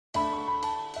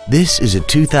This is a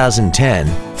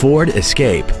 2010 Ford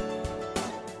Escape.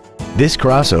 This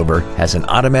crossover has an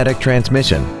automatic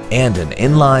transmission and an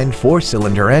inline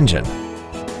 4-cylinder engine.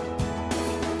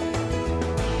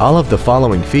 All of the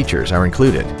following features are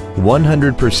included: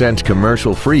 100%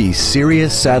 commercial-free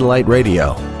Sirius satellite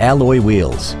radio, alloy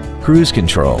wheels, cruise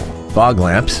control, fog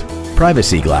lamps,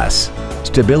 privacy glass,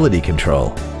 stability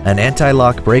control, an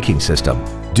anti-lock braking system,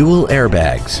 dual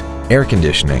airbags, air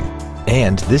conditioning,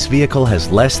 and this vehicle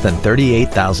has less than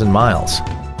 38,000 miles.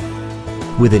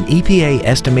 With an EPA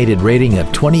estimated rating of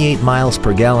 28 miles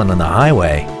per gallon on the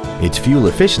highway, its fuel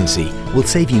efficiency will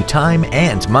save you time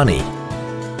and money.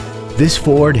 This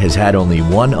Ford has had only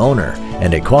one owner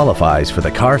and it qualifies for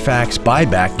the Carfax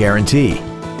buyback guarantee.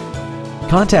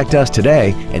 Contact us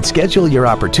today and schedule your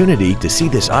opportunity to see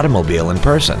this automobile in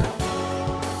person.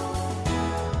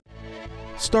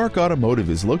 Stark Automotive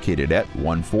is located at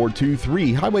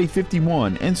 1423 Highway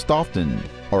 51 in Stoughton.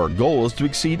 Our goal is to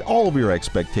exceed all of your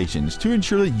expectations to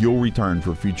ensure that you'll return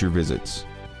for future visits.